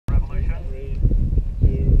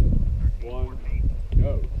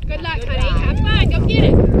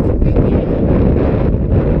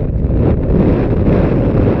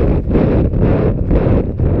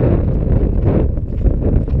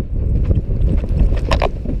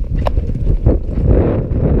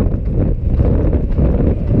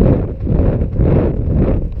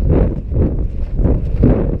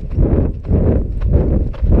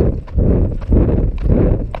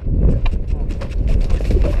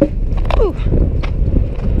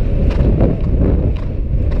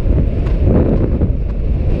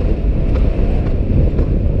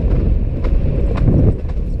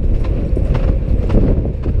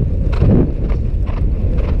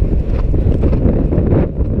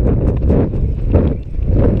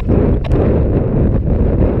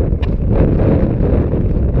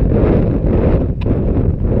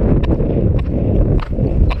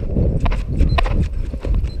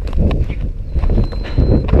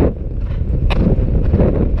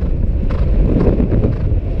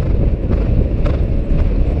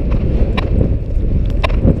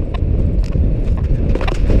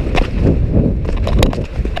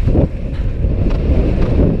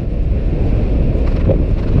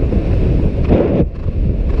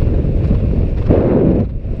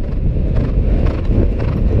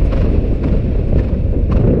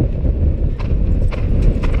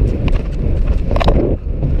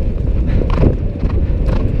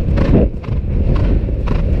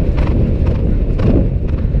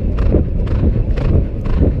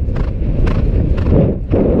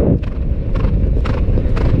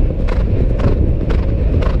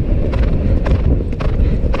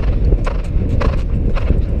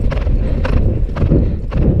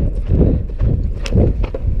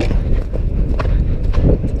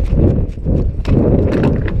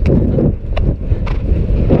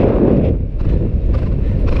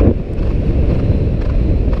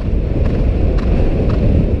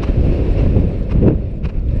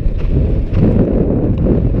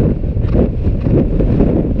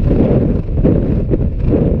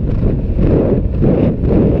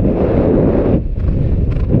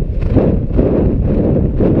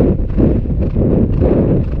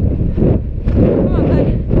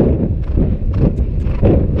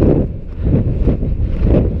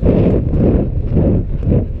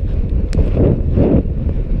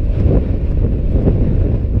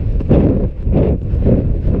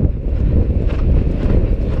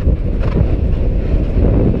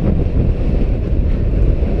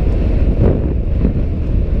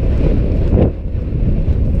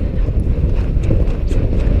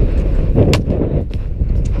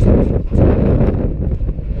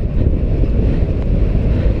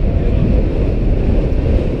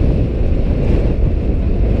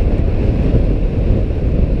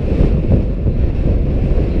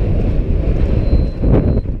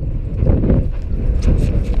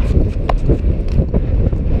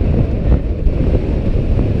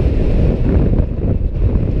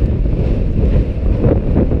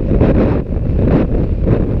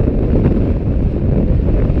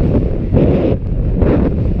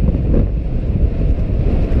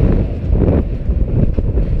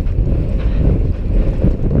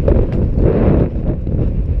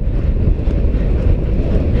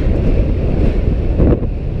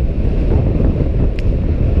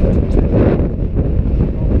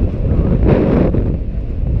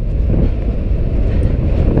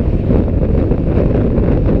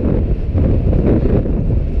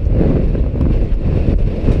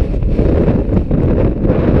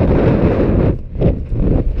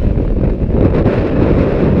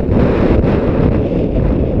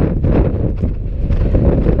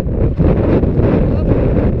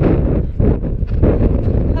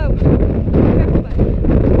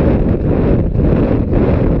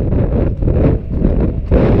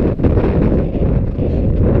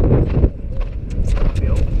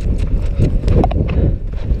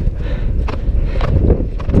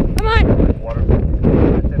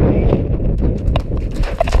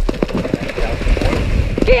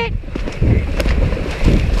Get!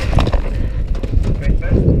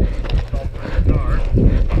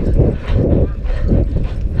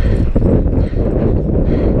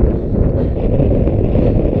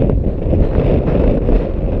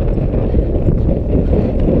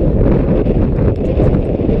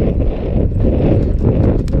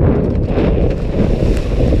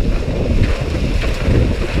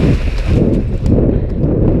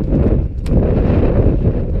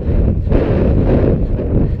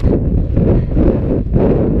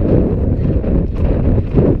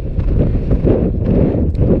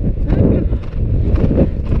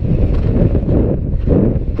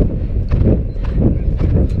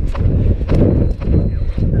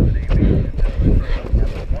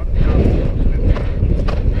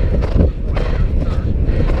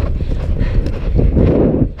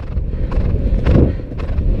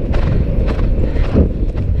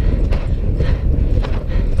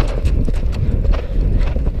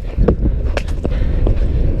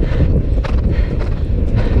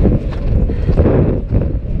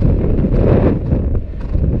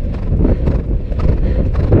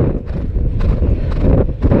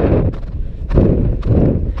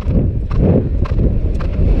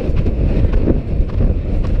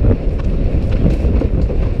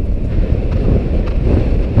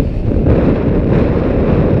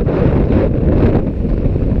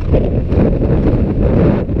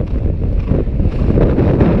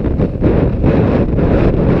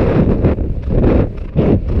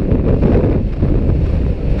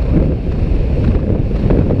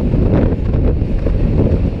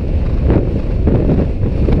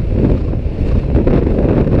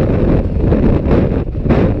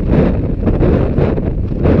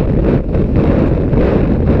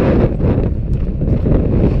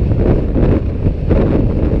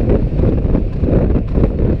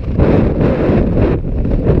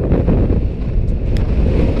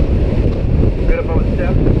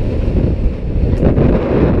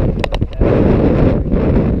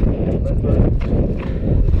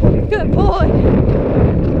 Good boy.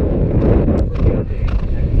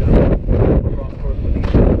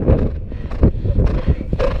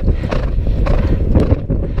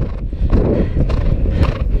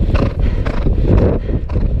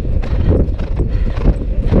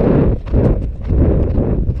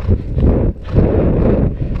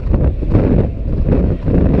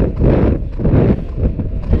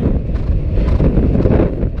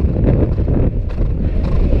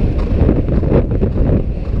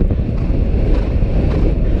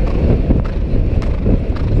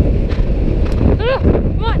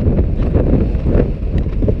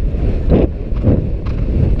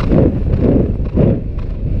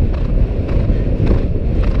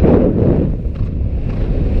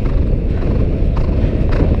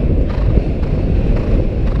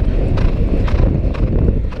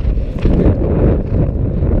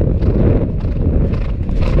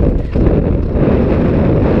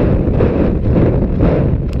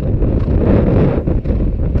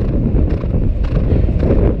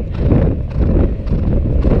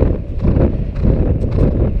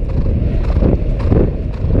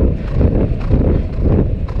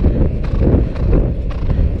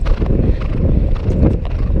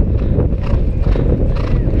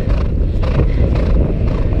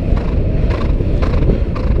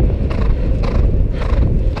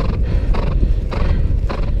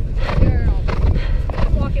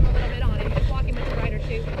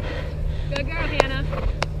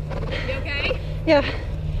 Yeah,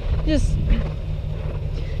 just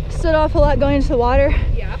stood off a lot going into the water.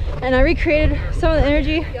 Yeah. And I recreated some of the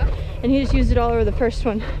energy. Yep. And he just used it all over the first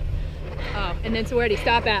one. Oh, and then so where did he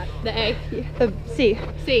stop at? The A? Yeah, the C.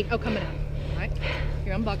 C. Oh, coming up. All right.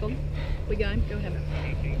 You're unbuckled. We going. Go ahead.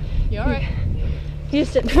 You all right? He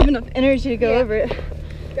just didn't have enough energy to go over it.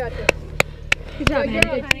 Gotcha. Good job, Good man.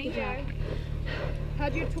 girl, honey. Good job.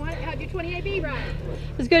 How'd your 20 AB ride?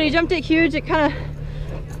 It was good. He jumped it huge. It kind of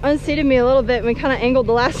unseated me a little bit. We kind of angled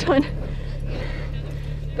the last one,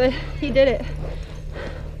 but he did it.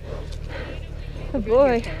 Good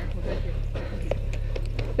boy.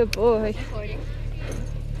 Good boy.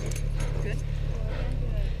 Good.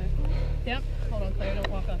 Yep. Hold on, Claire. Don't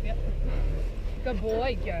walk off yet. Good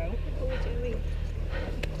boy, Joe.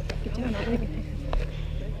 Good job.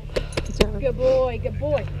 Good job. Good boy. Good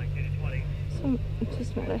boy. So I'm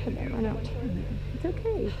just mad I had that run out. It's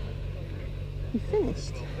okay. You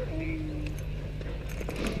finished.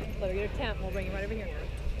 Let her get her tent. We'll bring you right over here.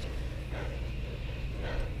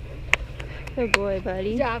 Good boy,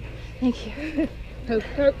 buddy. Good job. Thank you. Hope,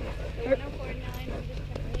 hope. Good.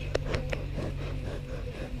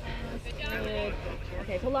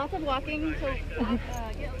 Okay, so lots of walking. So Get a lot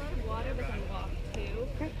of water, but then walk too.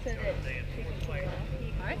 Okay. So that she can pull off.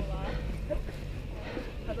 All right.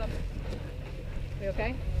 How's up? We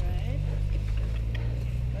okay? All right.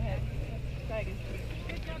 Go ahead. Try again.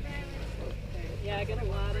 Good job, Riley. Yeah, I got a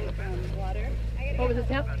lot of water. What was this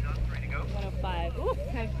now? 105. Ooh,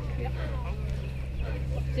 okay. Yep.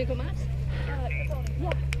 Super much?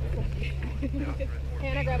 Yeah.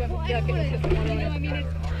 Hannah, grab a jug. I mean,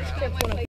 it's